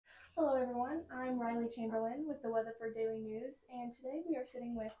Hello everyone, I'm Riley Chamberlain with the Weatherford Daily News, and today we are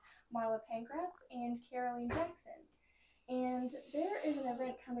sitting with Marla Pankratz and Caroline Jackson. And there is an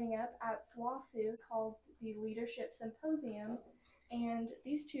event coming up at SWASU called the Leadership Symposium, and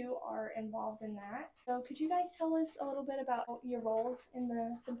these two are involved in that. So could you guys tell us a little bit about your roles in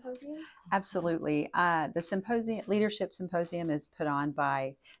the symposium? Absolutely. The Leadership Symposium is put on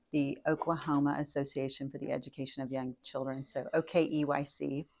by the Oklahoma Association for the Education of Young Children, so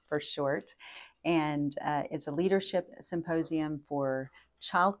OKAEYC for short. And it's a leadership symposium for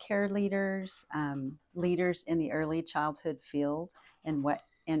child care leaders, leaders in the early childhood field, and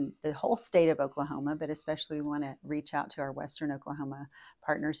in the whole state of Oklahoma, but especially we want to reach out to our Western Oklahoma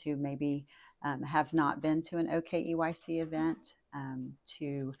partners who maybe have not been to an OKAEYC event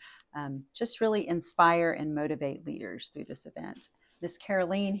to just really inspire and motivate leaders through this event. Miss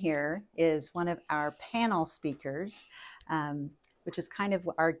Caroline here is one of our panel speakers, which is kind of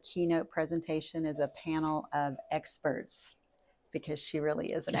our keynote presentation is a panel of experts because she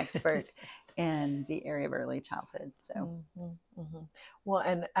really is an expert in the area of early childhood. So, Well,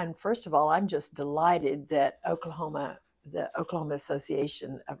 and first of all, I'm just delighted that the Oklahoma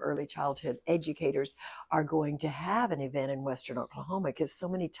Association of Early Childhood Educators are going to have an event in Western Oklahoma, because so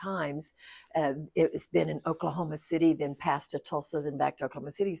many times it's been in Oklahoma City, then past to Tulsa, then back to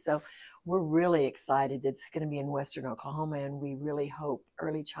Oklahoma City. So we're really excited that it's going to be in Western Oklahoma, and we really hope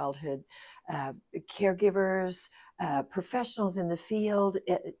early childhood caregivers, professionals in the field,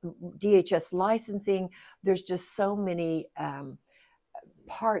 DHS licensing, there's just so many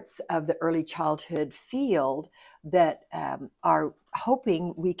parts of the early childhood field that are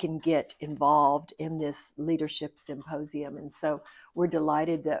hoping we can get involved in this leadership symposium. And so we're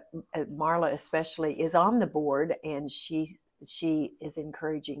delighted that Marla especially is on the board, and she is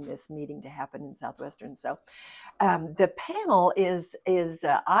encouraging this meeting to happen in Southwestern. So the panel is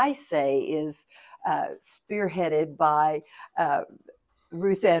spearheaded by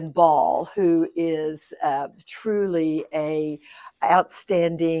Ruth Ann Ball, who is truly a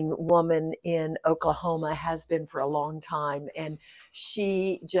outstanding woman in Oklahoma, has been for a long time, and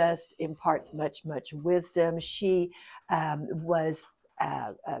she just imparts much wisdom. She was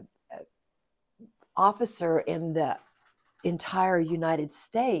officer in the entire United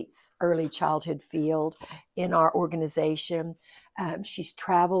States early childhood field in our organization. She's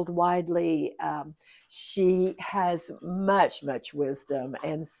traveled widely. She has much wisdom,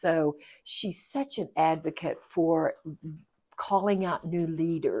 and so she's such an advocate for calling out new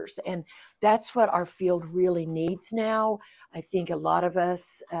leaders, and that's what our field really needs now. I think a lot of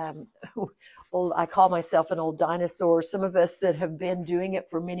us, I call myself an old dinosaur, some of us that have been doing it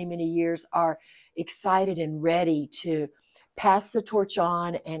for many years are excited and ready to pass the torch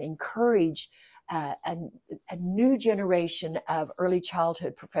on and encourage a new generation of early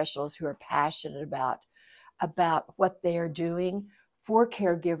childhood professionals who are passionate about what they are doing for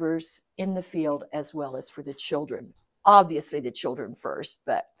caregivers in the field, as well as for the children. Obviously the children first,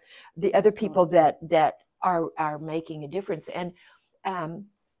 but the other people that are making a difference. And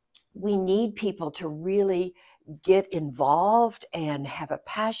we need people to really get involved and have a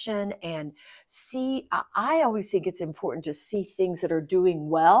passion and see. I always think it's important to see things that are doing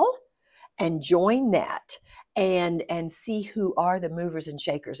well and join that, and see who are the movers and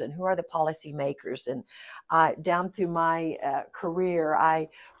shakers and who are the policy makers. And down through my career, I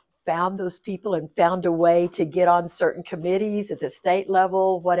found those people and found a way to get on certain committees at the state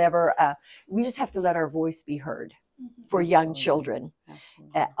level, whatever. We just have to let our voice be heard for young children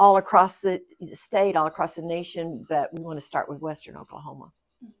all across the state, all across the nation, but we want to start with Western Oklahoma.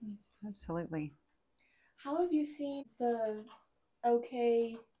 Absolutely. How have you seen the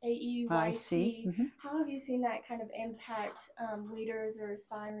OKAEYC? How have you seen that kind of impact leaders or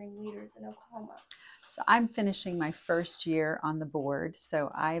aspiring leaders in Oklahoma? So I'm finishing my first year on the board,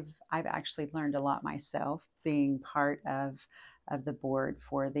 so I've actually learned a lot myself being part of the board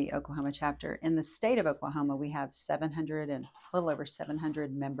for the Oklahoma chapter. In the state of Oklahoma, we have 700 and a little over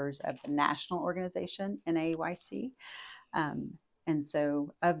 700 members of the national organization in AEYC. And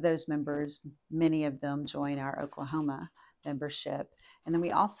so of those members, many of them join our Oklahoma membership. And then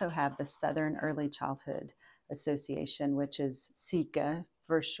we also have the Southern Early Childhood Association, which is SECA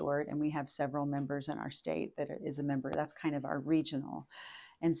for short, and we have several members in our state that is a member. That's kind of our regional.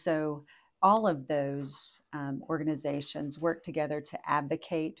 And so all of those organizations work together to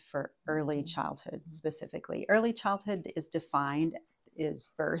advocate for early childhood specifically. Early childhood is defined as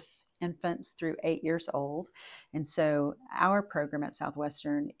birth infants through 8 years old. And so our program at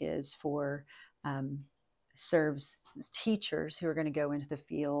Southwestern is serves teachers who are going to go into the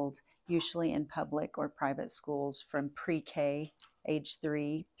field, usually in public or private schools, from pre-K age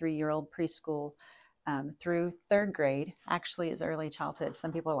 3-year-old preschool, through 3rd grade actually is early childhood.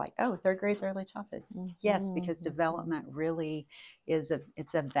 Some people are like, oh, 3rd grade's early childhood. Yes, because development really is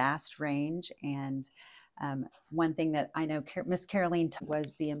it's a vast range. And one thing that I know Miss Caroline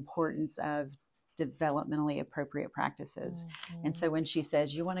was the importance of developmentally appropriate practices. And so when she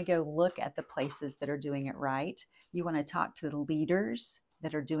says you want to go look at the places that are doing it right, you want to talk to the leaders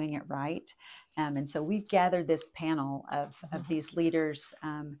that are doing it right. And so we've gathered this panel of these leaders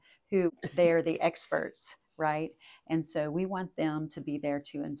who they're the experts, right? And so we want them to be there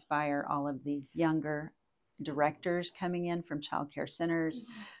to inspire all of the younger directors coming in from child care centers,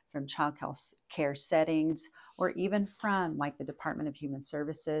 from child care settings, or even from like the Department of Human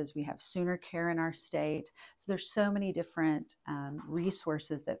Services. We have Sooner Care in our state. So there's so many different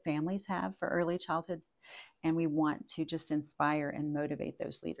resources that families have for early childhood. And we want to just inspire and motivate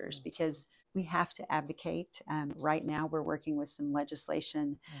those leaders because we have to advocate. Right now, we're working with some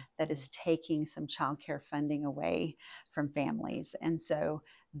legislation that is taking some child care funding away from families. And so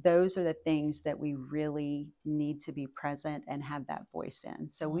those are the things that we really need to be present and have that voice in.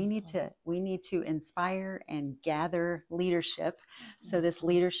 So we need to inspire and gather leadership. So this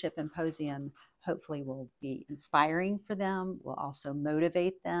leadership symposium hopefully will be inspiring for them, will also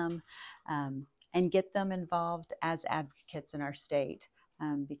motivate them, and get them involved as advocates in our state,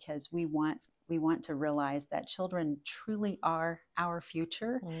 because we want to realize that children truly are our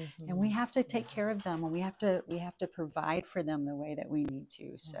future, and we have to take care of them, and we have to provide for them the way that we need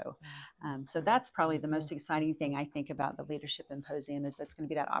to. So, so that's probably the most exciting thing I think about the Leadership Symposium is that's going to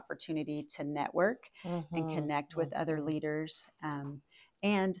be that opportunity to network and connect with other leaders.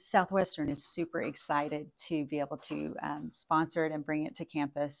 And Southwestern is super excited to be able to sponsor it and bring it to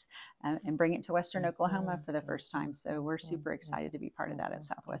campus and bring it to Western Oklahoma for the first time. So we're super excited to be part of that at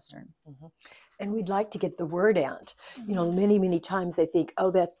Southwestern. And we'd like to get the word out. You know, many, many times they think,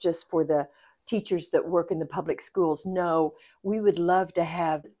 oh, that's just for the teachers that work in the public schools. No, we would love to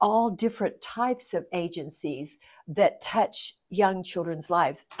have all different types of agencies that touch young children's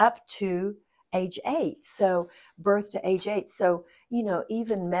lives up to age 8. So birth to age 8. So, you know,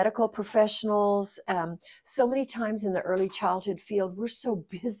 even medical professionals, so many times in the early childhood field, we're so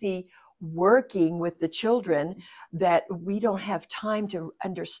busy working with the children that we don't have time to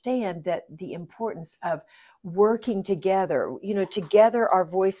understand that the importance of working together. You know, together our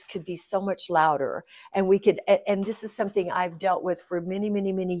voice could be so much louder, and we could, and this is something I've dealt with for many,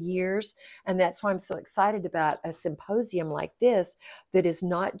 many, many years. And that's why I'm so excited about a symposium like this that is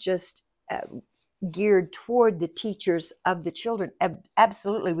not just geared toward the teachers of the children.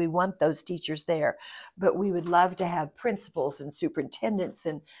 Absolutely, we want those teachers there, but we would love to have principals and superintendents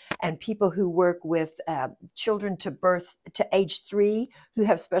and people who work with children to birth to age 3 who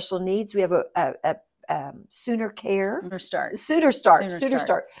have special needs. We have a Sooner Care. Sooner Start.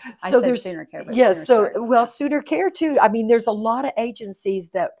 So there's Sooner Care. Yes. Sooner Care too. I mean, there's a lot of agencies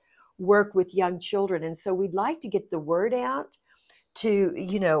that work with young children, and so we'd like to get the word out to,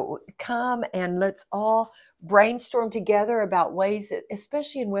 you know, come and let's all brainstorm together about ways that,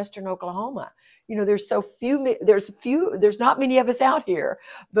 especially in Western Oklahoma, you know, there's not many of us out here,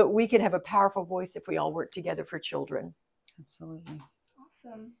 but we can have a powerful voice if we all work together for children. Absolutely.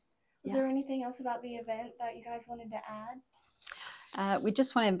 Awesome. Is there anything else about the event that you guys wanted to add? We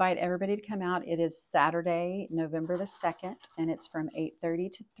just want to invite everybody to come out. It is Saturday, November the 2nd, and it's from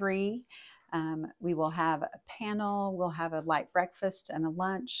 8:30 to 3. We will have a panel, we'll have a light breakfast and a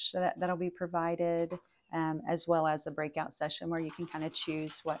lunch that'll be provided, as well as a breakout session where you can kind of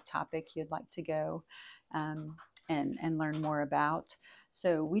choose what topic you'd like to go and learn more about.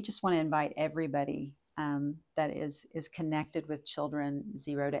 So we just want to invite everybody that is connected with children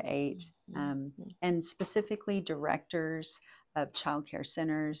 0 to 8, and specifically directors of child care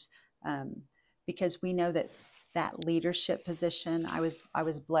centers, because we know that leadership position. I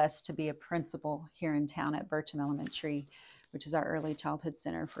was blessed to be a principal here in town at Burcham Elementary, which is our early childhood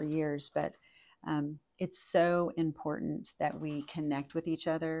center for years. But it's so important that we connect with each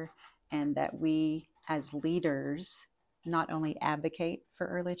other and that we as leaders not only advocate for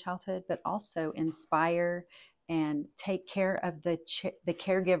early childhood, but also inspire and take care of the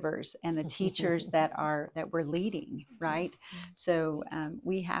caregivers and the teachers that we're leading, right? So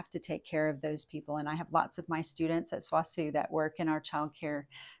we have to take care of those people. And I have lots of my students at SWASU that work in our child care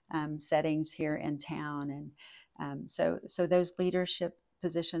settings here in town. And so those leadership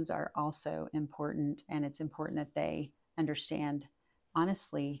positions are also important. And it's important that they understand,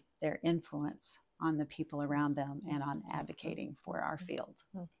 honestly, their influence on the people around them and on advocating for our field.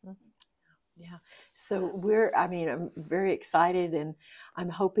 Yeah. So I'm very excited, and I'm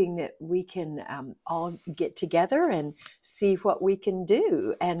hoping that we can all get together and see what we can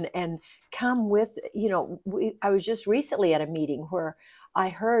do, and come with, I was just recently at a meeting where I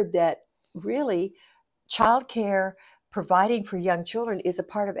heard that really childcare, providing for young children, is a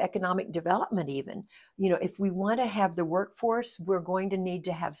part of economic development even. If we want to have the workforce, we're going to need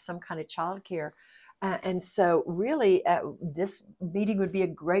to have some kind of childcare. And so really, this meeting would be a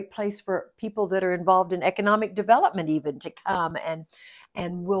great place for people that are involved in economic development even to come,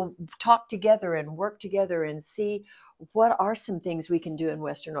 and we'll talk together and work together and see what are some things we can do in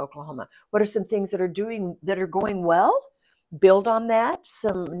Western Oklahoma. What are some things that are going well? Build on that,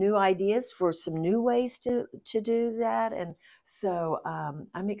 some new ideas for some new ways to do that. And so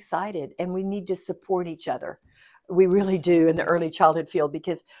I'm excited, and we need to support each other. We really do in the early childhood field,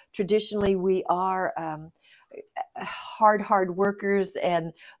 because traditionally we are hard workers,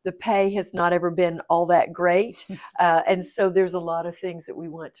 and the pay has not ever been all that great. And so there's a lot of things that we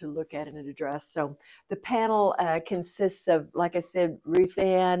want to look at and address. So the panel consists of, like I said, Ruth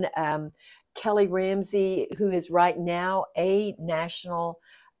Ann, Kelly Ramsey, who is right now a national,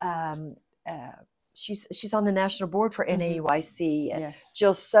 she's on the national board for NAEYC. Yes.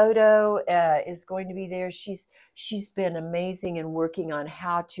 Jill Soto is going to be there. She's been amazing in working on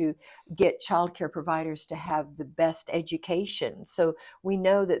how to get childcare providers to have the best education. So we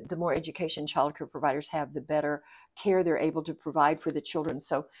know that the more education childcare providers have, the better care they're able to provide for the children.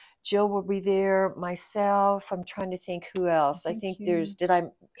 So Jill will be there, myself. I'm trying to think who else. I think did I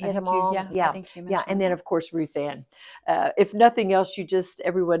hit them all? Yeah. I think you mentioned and then of course Ruth Ann. If nothing else,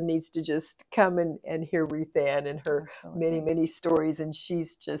 everyone needs to just come and hear Ruth Ann and her many stories, and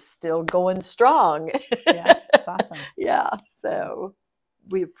she's just still going strong. Yeah, that's awesome. Yeah, so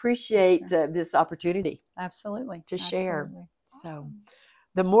we appreciate this opportunity. Absolutely. To share. Absolutely. So Awesome.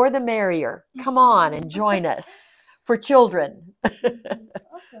 the more the merrier. Come on and join us for children.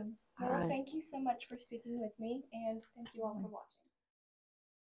 Awesome. Well, All right. thank you so much for speaking with me, and thank you all for watching.